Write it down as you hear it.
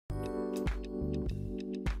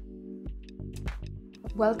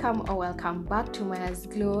Welcome back to Maya's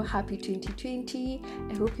Glow. Happy 2020.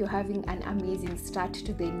 I hope you're having an amazing start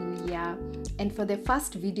to the new year. And for the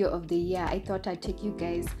first video of the year, I thought I'd take you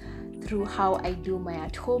guys through how I do my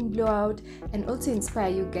at-home blowout and also inspire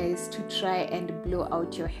you guys to try and blow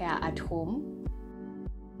out your hair at home.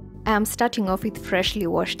 I am starting off with freshly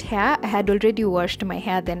washed hair. I had already washed my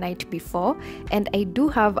hair the night before, and I do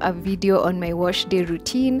have a video on my wash day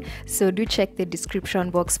routine, so do check the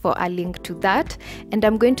description box for a link to that. And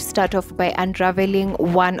I'm going to start off by unraveling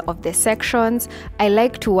one of the sections. I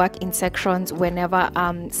like to work in sections whenever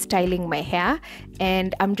I'm styling my hair,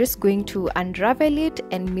 and I'm just going to unravel it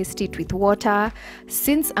and mist it with water.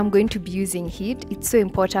 Since I'm going to be using heat, it's so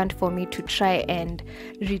important for me to try and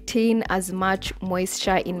retain as much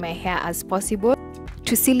moisture in my hair as possible.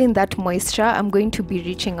 To seal in that moisture, I'm going to be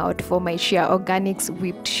reaching out for my Shea Organics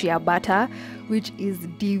whipped shea butter, which is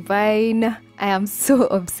divine. I am so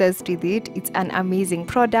obsessed with it. It's an amazing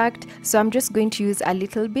product. So I'm just going to use a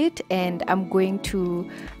little bit, and I'm going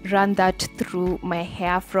to run that through my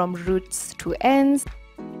hair from roots to ends.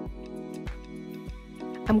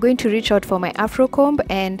 I'm going to reach out for my afro comb,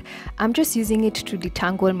 and I'm just using it to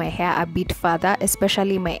detangle my hair a bit further,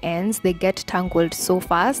 especially my ends. They get tangled so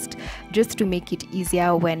fast, just to make it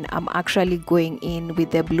easier when I'm actually going in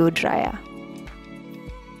with the blow dryer.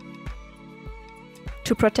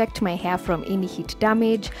 To protect my hair from any heat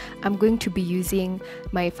damage, I'm going to be using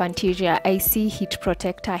my Fantasia Icy Heat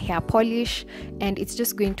Protector Hair Polish, and it's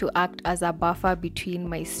just going to act as a buffer between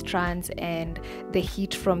my strands and the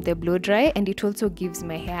heat from the blow dry, and it also gives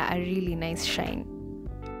my hair a really nice shine.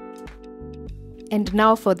 And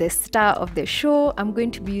now for the star of the show, I'm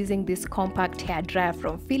going to be using this compact hair dryer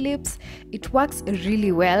from Philips. It works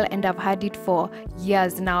really well, and I've had it for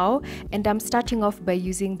years now. And I'm starting off by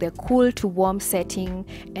using the cool to warm setting,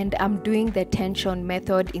 and I'm doing the tension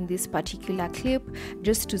method in this particular clip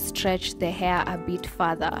just to stretch the hair a bit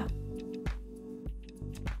further.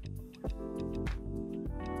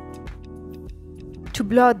 To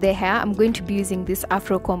blow out the hair, I'm going to be using this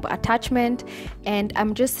afro comb attachment, and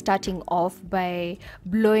I'm just starting off by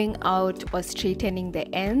blowing out or straightening the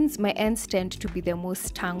ends. My ends tend to be the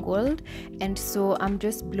most tangled, and so I'm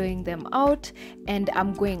just blowing them out, and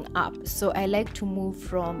I'm going up. So I like to move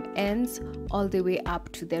from ends all the way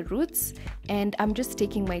up to the roots, and I'm just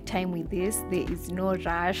taking my time with this. There is no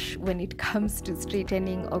rush when it comes to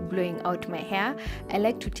straightening or blowing out my hair. I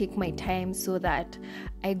like to take my time so that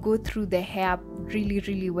I go through the hair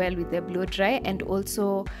really well with the blow dry, and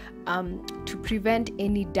also to prevent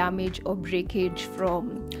any damage or breakage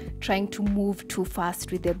from trying to move too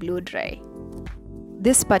fast with the blow dry.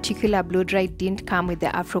 This particular blow dry didn't come with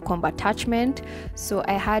the afro comb attachment, so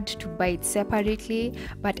I had to buy it separately,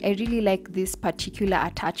 but I really like this particular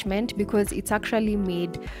attachment because it's actually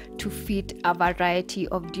made to fit a variety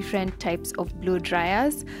of different types of blow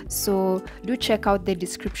dryers. So do check out the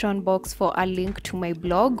description box for a link to my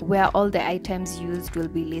blog where all the items used will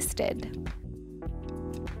be listed.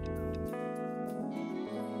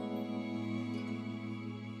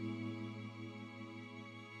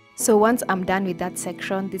 So once I'm done with that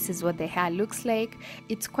section, this is what the hair looks like.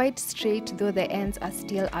 It's quite straight, though the ends are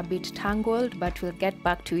still a bit tangled, but we'll get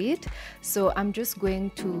back to it. So I'm just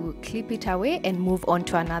going to clip it away and move on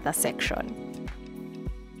to another section.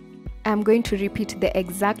 I'm going to repeat the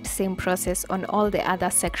exact same process on all the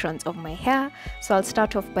other sections of my hair. So I'll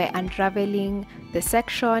start off by unraveling the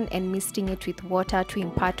section and misting it with water to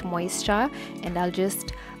impart moisture, and I'll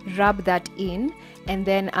just rub that in, and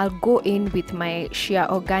then I'll go in with my Shea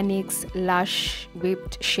Organics Lush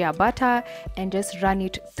whipped shea butter and just run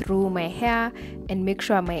it through my hair and make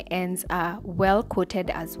sure my ends are well coated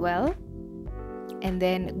as well. And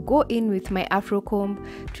then go in with my afro comb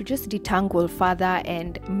to just detangle further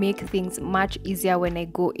and make things much easier when I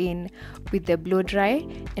go in with the blow dry.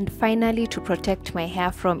 And finally, to protect my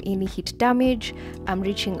hair from any heat damage, I'm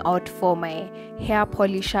reaching out for my hair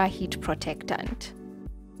polisher heat protectant.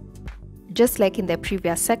 Just like in the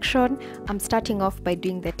previous section, I'm starting off by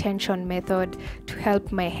doing the tension method to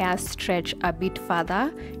help my hair stretch a bit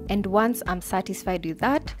further, and once I'm satisfied with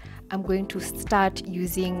that, I'm going to start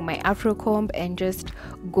using my afro comb and just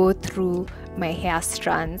go through my hair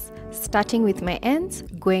strands, starting with my ends,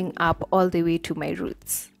 going up all the way to my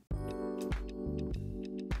roots.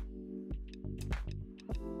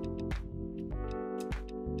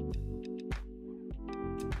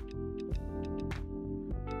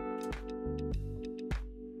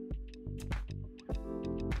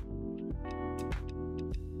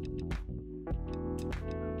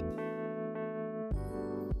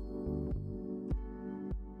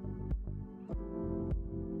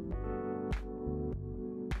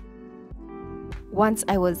 Once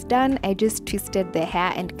I was done, I just twisted the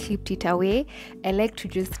hair and clipped it away. I like to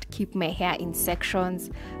just keep my hair in sections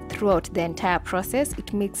throughout the entire process.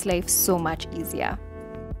 It makes life so much easier.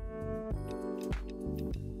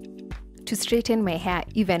 To straighten my hair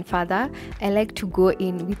even further, I like to go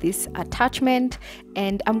in with this attachment,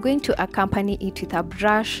 and I'm going to accompany it with a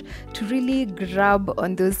brush to really grab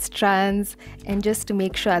on those strands and just to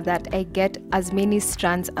make sure that I get as many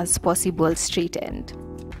strands as possible straightened.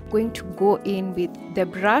 Going to go in with the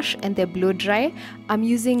brush and the blow dry. I'm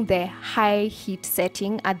using the high heat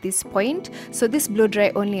setting at this point, so this blow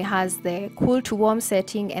dry only has the cool to warm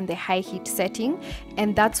setting and the high heat setting,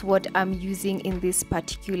 and that's what I'm using in this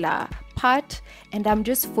particular part. And I'm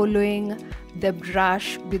just following the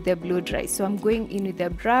brush with the blow dry, so I'm going in with the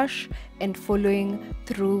brush and following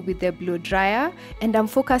through with the blow dryer, and I'm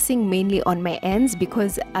focusing mainly on my ends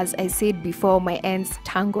because, as I said before, my ends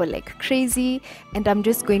tangle like crazy, and I'm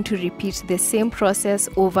just going to repeat the same process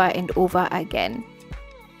over and over again.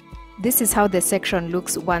 This is how the section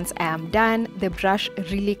looks once I am done. The brush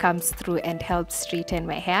really comes through and helps straighten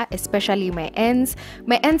my hair, especially my ends.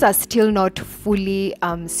 My ends are still not fully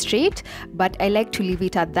straight, but I like to leave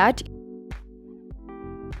it at that.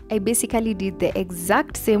 I basically did the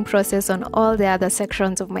exact same process on all the other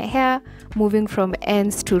sections of my hair, moving from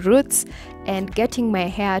ends to roots and getting my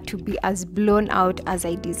hair to be as blown out as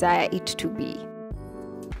I desire it to be.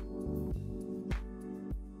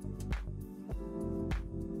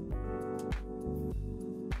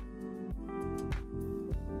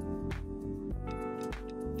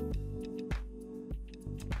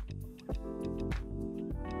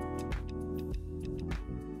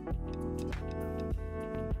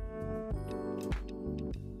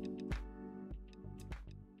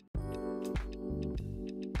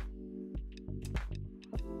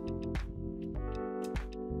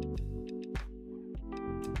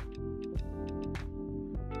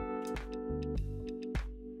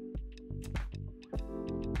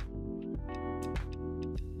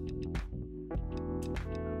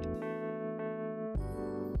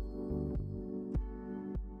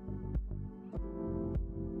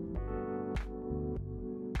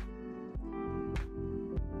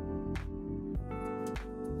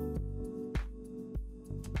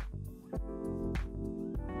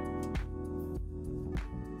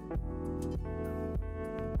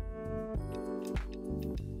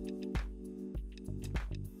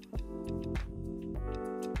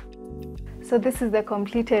 So this is the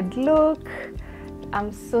completed look.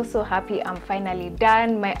 I'm so happy I'm finally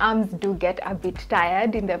done. My arms do get a bit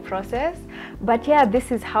tired in the process, but yeah,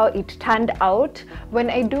 this is how it turned out. When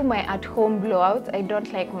I do my at-home blowouts, I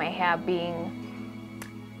don't like my hair being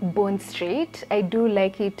bone straight. I do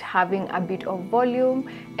like it having a bit of volume,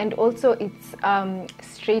 and also it's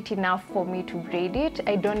straight enough for me to braid it.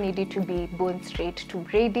 I don't need it to be bone straight to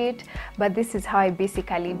braid it, but this is how I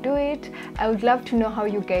basically do it. I would love to know how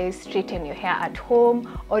you guys straighten your hair at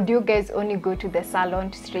home, or do you guys only go to the salon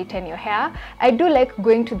to straighten your hair? I do like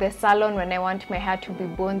going to the salon when I want my hair to be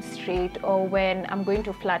bone straight or when I'm going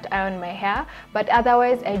to flat iron my hair, but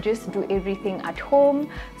otherwise I just do everything at home.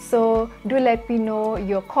 So do let me know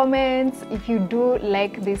your comments. If you do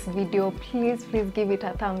like this video, please give it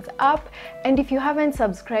a thumbs up, and if you haven't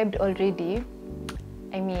subscribed already,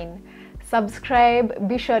 subscribe.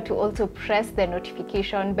 Be sure to also press the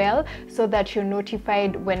notification bell so that you're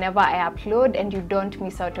notified whenever I upload and you don't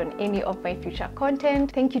miss out on any of my future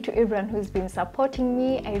content. Thank you to everyone who's been supporting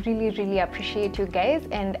me. I really appreciate you guys,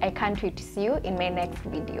 and I can't wait to see you in my next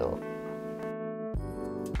video.